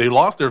run. They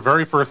lost their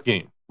very first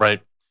game,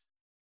 right?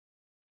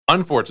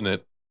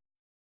 Unfortunate.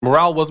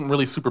 Morale wasn't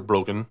really super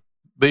broken.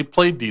 They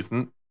played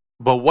decent.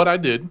 But what I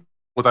did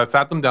was I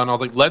sat them down. I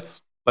was like,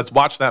 let's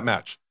watch that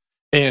match.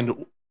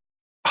 And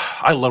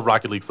I love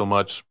Rocket League so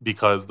much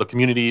because the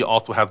community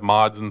also has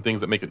mods and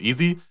things that make it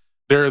easy.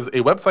 There's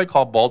a website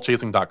called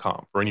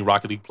ballchasing.com for any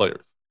Rocket League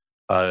players.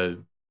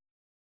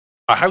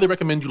 I highly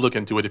recommend you look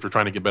into it if you're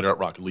trying to get better at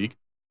Rocket League,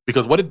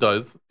 because what it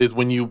does is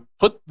when you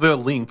put the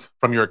link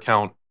from your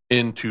account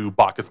into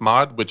Bacchus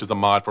Mod, which is a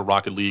mod for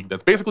Rocket League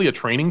that's basically a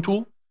training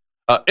tool,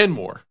 and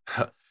more,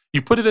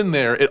 you put it in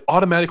there, it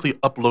automatically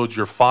uploads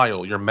your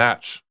file, your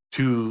match,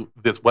 to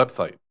this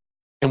website.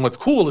 And what's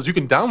cool is you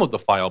can download the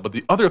file, but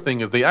the other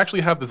thing is they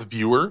actually have this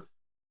viewer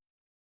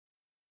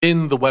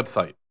in the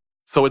website.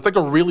 So it's like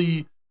a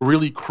really,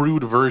 really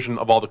crude version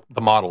of all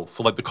the models.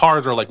 So like the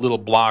cars are like little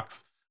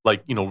blocks,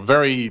 like,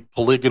 very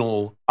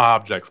polygonal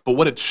objects. But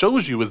what it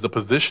shows you is the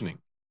positioning.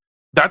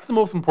 That's the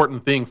most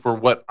important thing for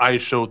what I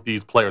showed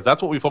these players.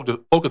 That's what we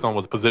focused on,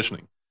 was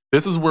positioning.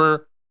 This is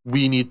where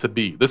we need to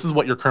be. This is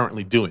what you're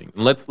currently doing.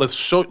 And let's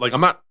show, like, I'm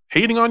not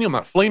hating on you. I'm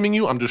not flaming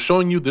you. I'm just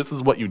showing you this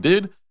is what you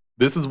did.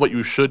 This is what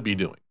you should be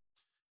doing.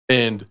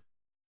 And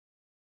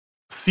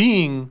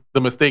seeing the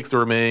mistakes they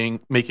were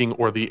making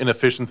or the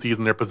inefficiencies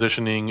in their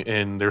positioning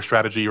and their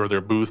strategy or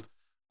their boost,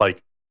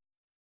 like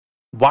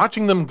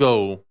watching them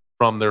go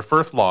from their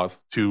first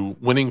loss to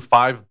winning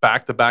 5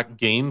 back-to-back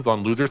games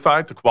on loser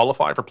side to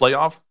qualify for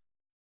playoffs,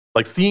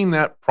 Like seeing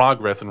that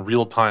progress in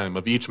real time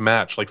of each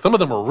match, like some of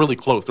them were really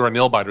close. They were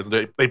nail biters,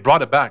 and they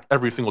brought it back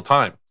every single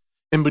time.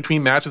 In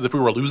between matches, if we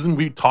were losing,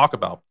 we'd talk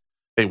about,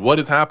 hey, what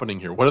is happening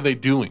here? What are they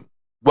doing?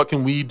 What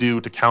can we do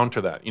to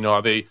counter that?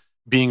 Are they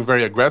being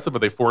very aggressive? Are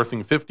they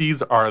forcing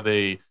 50s? Are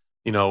they,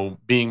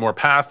 being more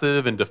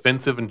passive and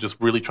defensive and just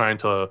really trying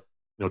to,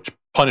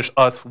 punish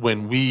us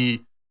when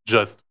we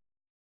just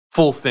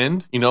full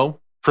send,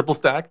 triple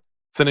stack,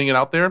 sending it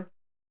out there?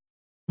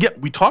 Yeah,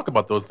 we talk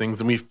about those things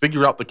and we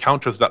figure out the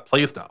counters to that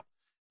play style.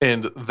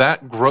 And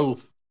that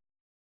growth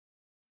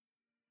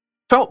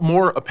felt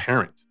more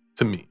apparent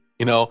to me.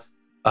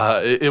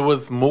 It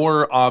was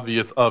more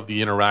obvious of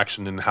the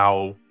interaction and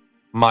how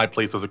my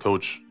place as a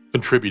coach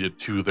contributed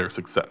to their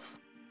success.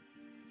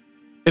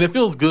 And it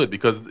feels good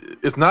because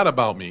it's not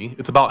about me,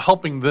 it's about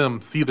helping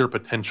them see their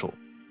potential.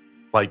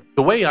 Like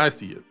the way I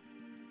see it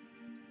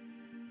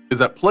is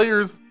that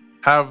players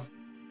have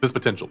this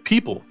potential,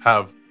 people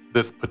have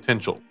this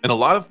potential, and a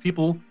lot of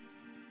people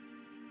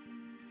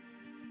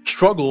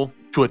struggle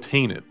to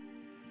attain it,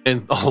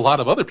 and a lot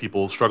of other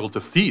people struggle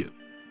to see it,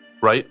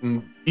 right?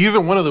 And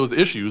either one of those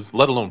issues,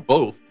 let alone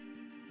both,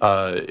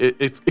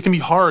 it can be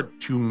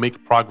hard to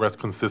make progress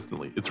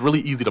consistently. It's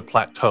really easy to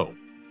plateau.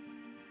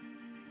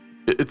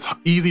 It's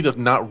easy to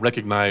not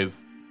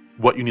recognize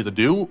what you need to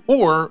do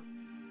or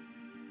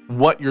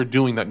what you're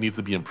doing that needs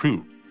to be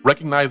improved.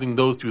 Recognizing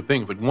those two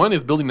things, like one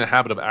is building the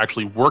habit of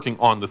actually working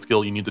on the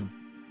skill you need to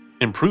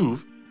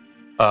improve,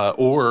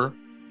 or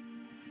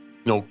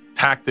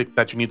tactic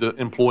that you need to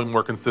employ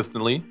more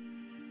consistently.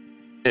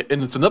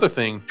 And it's another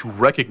thing to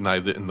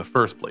recognize it in the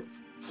first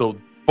place. So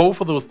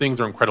both of those things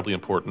are incredibly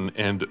important,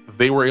 and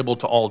they were able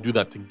to all do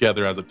that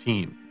together as a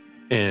team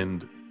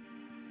and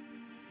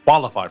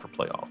qualify for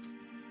playoffs.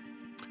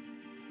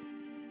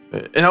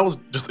 And I was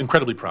just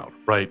incredibly proud,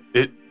 right?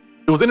 It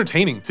was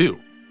entertaining too.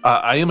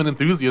 I am an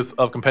enthusiast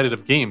of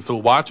competitive games, so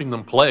watching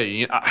them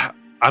play,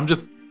 I'm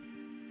just,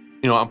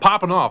 I'm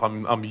popping off.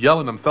 I'm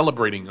yelling, I'm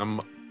celebrating,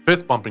 I'm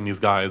fist bumping these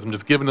guys. I'm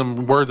just giving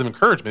them words of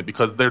encouragement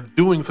because they're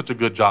doing such a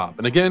good job.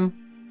 And again,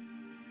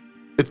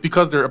 it's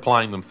because they're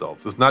applying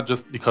themselves. It's not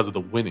just because of the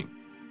winning.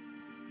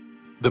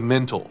 The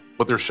mental,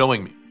 what they're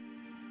showing me.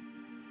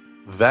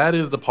 That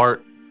is the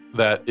part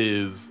that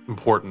is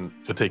important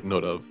to take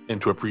note of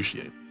and to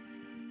appreciate.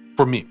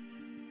 For me.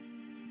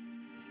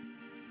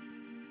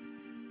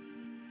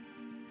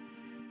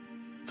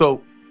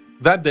 So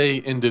that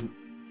day ended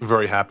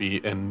very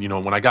happy. And,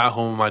 when I got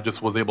home, I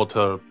just was able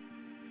to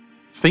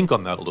think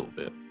on that a little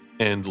bit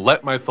and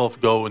let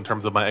myself go in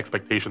terms of my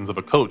expectations of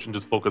a coach and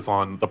just focus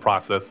on the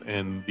process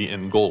and the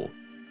end goal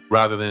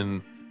rather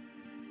than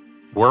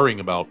worrying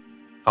about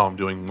how I'm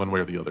doing one way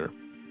or the other.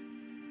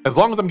 As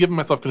long as I'm giving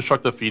myself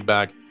constructive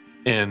feedback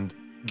and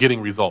getting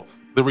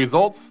results, the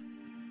results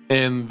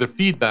and the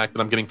feedback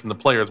that I'm getting from the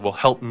players will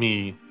help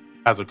me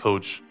as a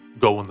coach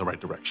go in the right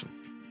direction.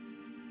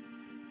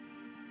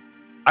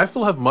 I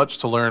still have much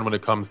to learn when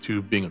it comes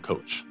to being a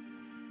coach,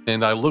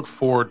 and I look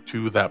forward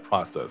to that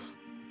process.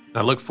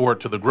 I look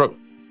forward to the growth.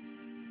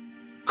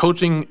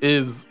 Coaching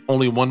is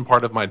only one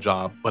part of my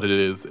job, but it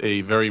is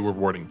a very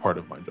rewarding part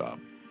of my job.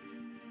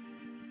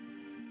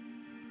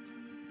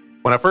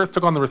 When I first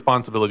took on the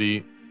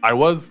responsibility, I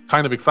was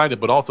kind of excited,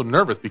 but also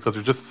nervous because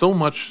there's just so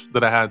much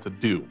that I had to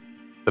do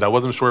that I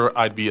wasn't sure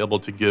I'd be able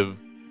to give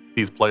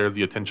these players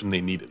the attention they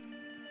needed.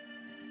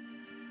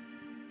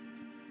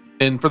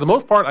 And for the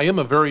most part, I am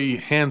a very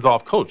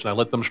hands-off coach, and I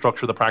let them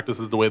structure the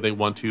practices the way they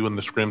want to and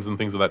the scrims and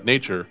things of that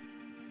nature.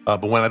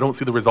 But when I don't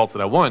see the results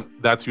that I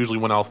want, that's usually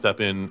when I'll step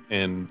in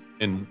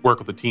and work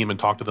with the team and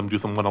talk to them, do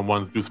some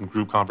one-on-ones, do some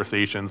group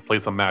conversations, play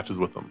some matches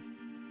with them.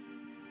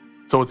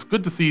 So it's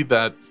good to see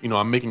that,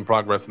 I'm making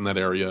progress in that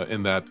area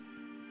and that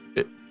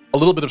a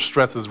little bit of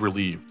stress is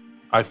relieved.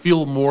 I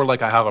feel more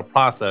like I have a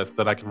process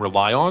that I can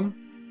rely on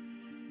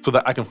so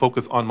that I can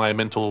focus on my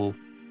mental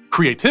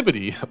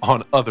creativity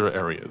on other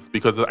areas,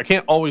 because I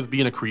can't always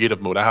be in a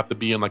creative mode. I have to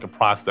be in like a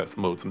process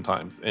mode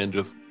sometimes and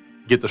just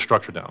get the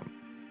structure down.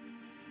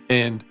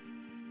 And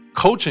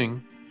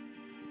coaching,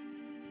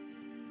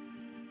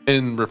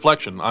 in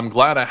reflection, I'm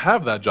glad I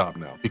have that job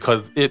now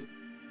because it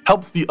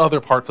helps the other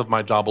parts of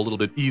my job a little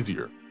bit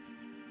easier.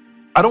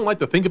 I don't like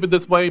to think of it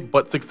this way,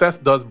 but success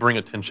does bring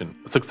attention.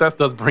 Success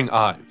does bring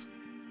eyes.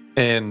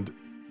 And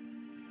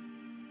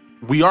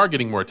we are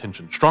getting more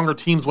attention. Stronger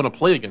teams want to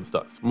play against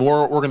us.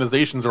 More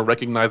organizations are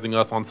recognizing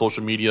us on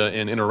social media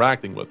and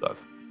interacting with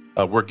us.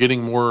 We're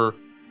getting more,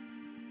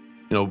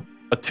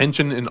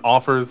 attention and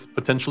offers,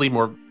 potentially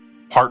more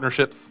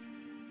partnerships.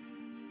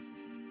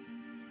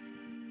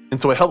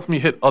 And so it helps me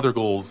hit other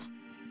goals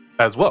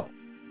as well.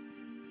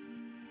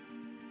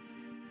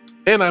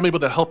 And I'm able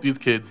to help these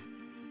kids,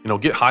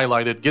 get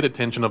highlighted, get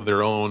attention of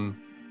their own,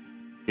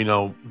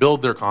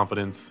 build their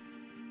confidence.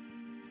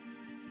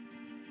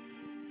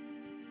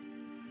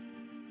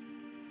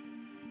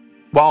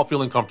 While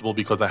feeling comfortable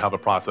because I have a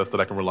process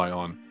that I can rely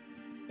on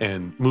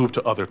and move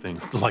to other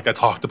things, like I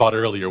talked about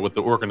earlier with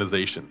the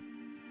organization.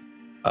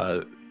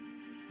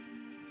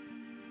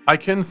 I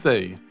can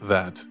say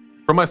that,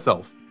 for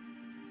myself,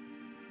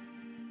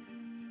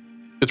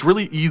 It's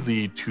really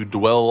easy to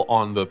dwell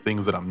on the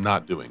things that I'm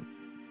not doing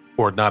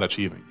or not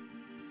achieving.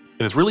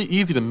 And it's really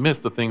easy to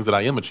miss the things that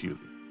I am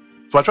achieving.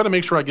 So I try to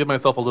make sure I give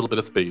myself a little bit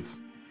of space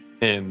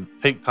and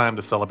take time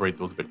to celebrate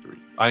those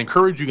victories. I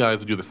encourage you guys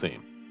to do the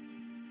same.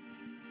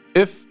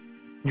 If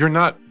you're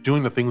not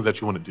doing the things that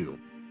you want to do,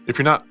 if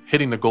you're not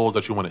hitting the goals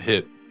that you want to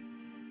hit,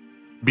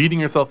 beating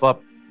yourself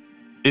up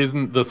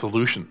isn't the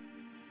solution.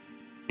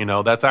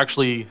 That's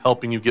actually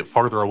helping you get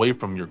farther away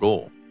from your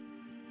goal.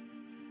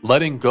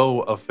 Letting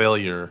go of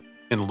failure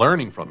and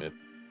learning from it,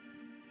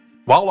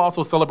 while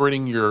also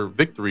celebrating your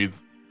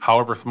victories,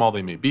 however small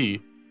they may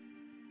be,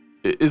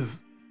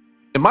 is,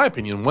 in my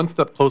opinion, one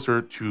step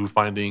closer to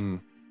finding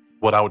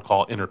what I would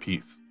call inner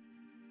peace.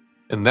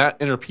 And that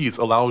inner peace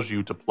allows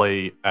you to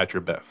play at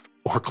your best,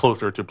 or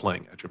closer to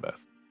playing at your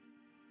best.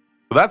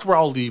 So that's where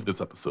I'll leave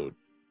this episode.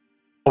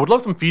 I would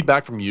love some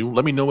feedback from you.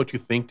 Let me know what you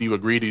think. Do you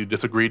agree? Do you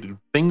disagree? Do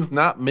things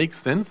not make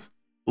sense?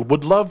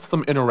 Would love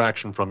some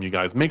interaction from you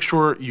guys. Make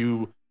sure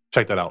you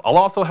check that out. I'll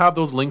also have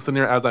those links in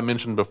there, as I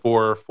mentioned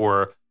before,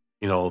 for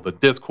the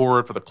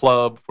Discord, for the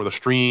club, for the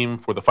stream,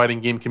 for the fighting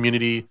game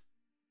community,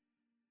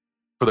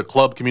 for the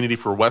club community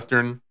for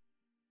Western.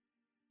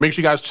 Make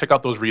sure you guys check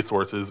out those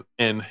resources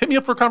and hit me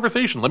up for a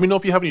conversation. Let me know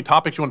if you have any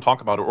topics you want to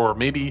talk about, or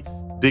maybe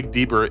dig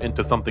deeper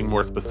into something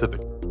more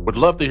specific. Would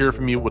love to hear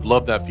from you. Would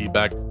love that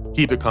feedback.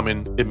 Keep it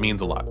coming. It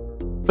means a lot.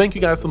 Thank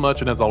you guys so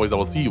much. And as always, I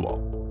will see you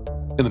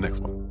all in the next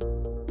one.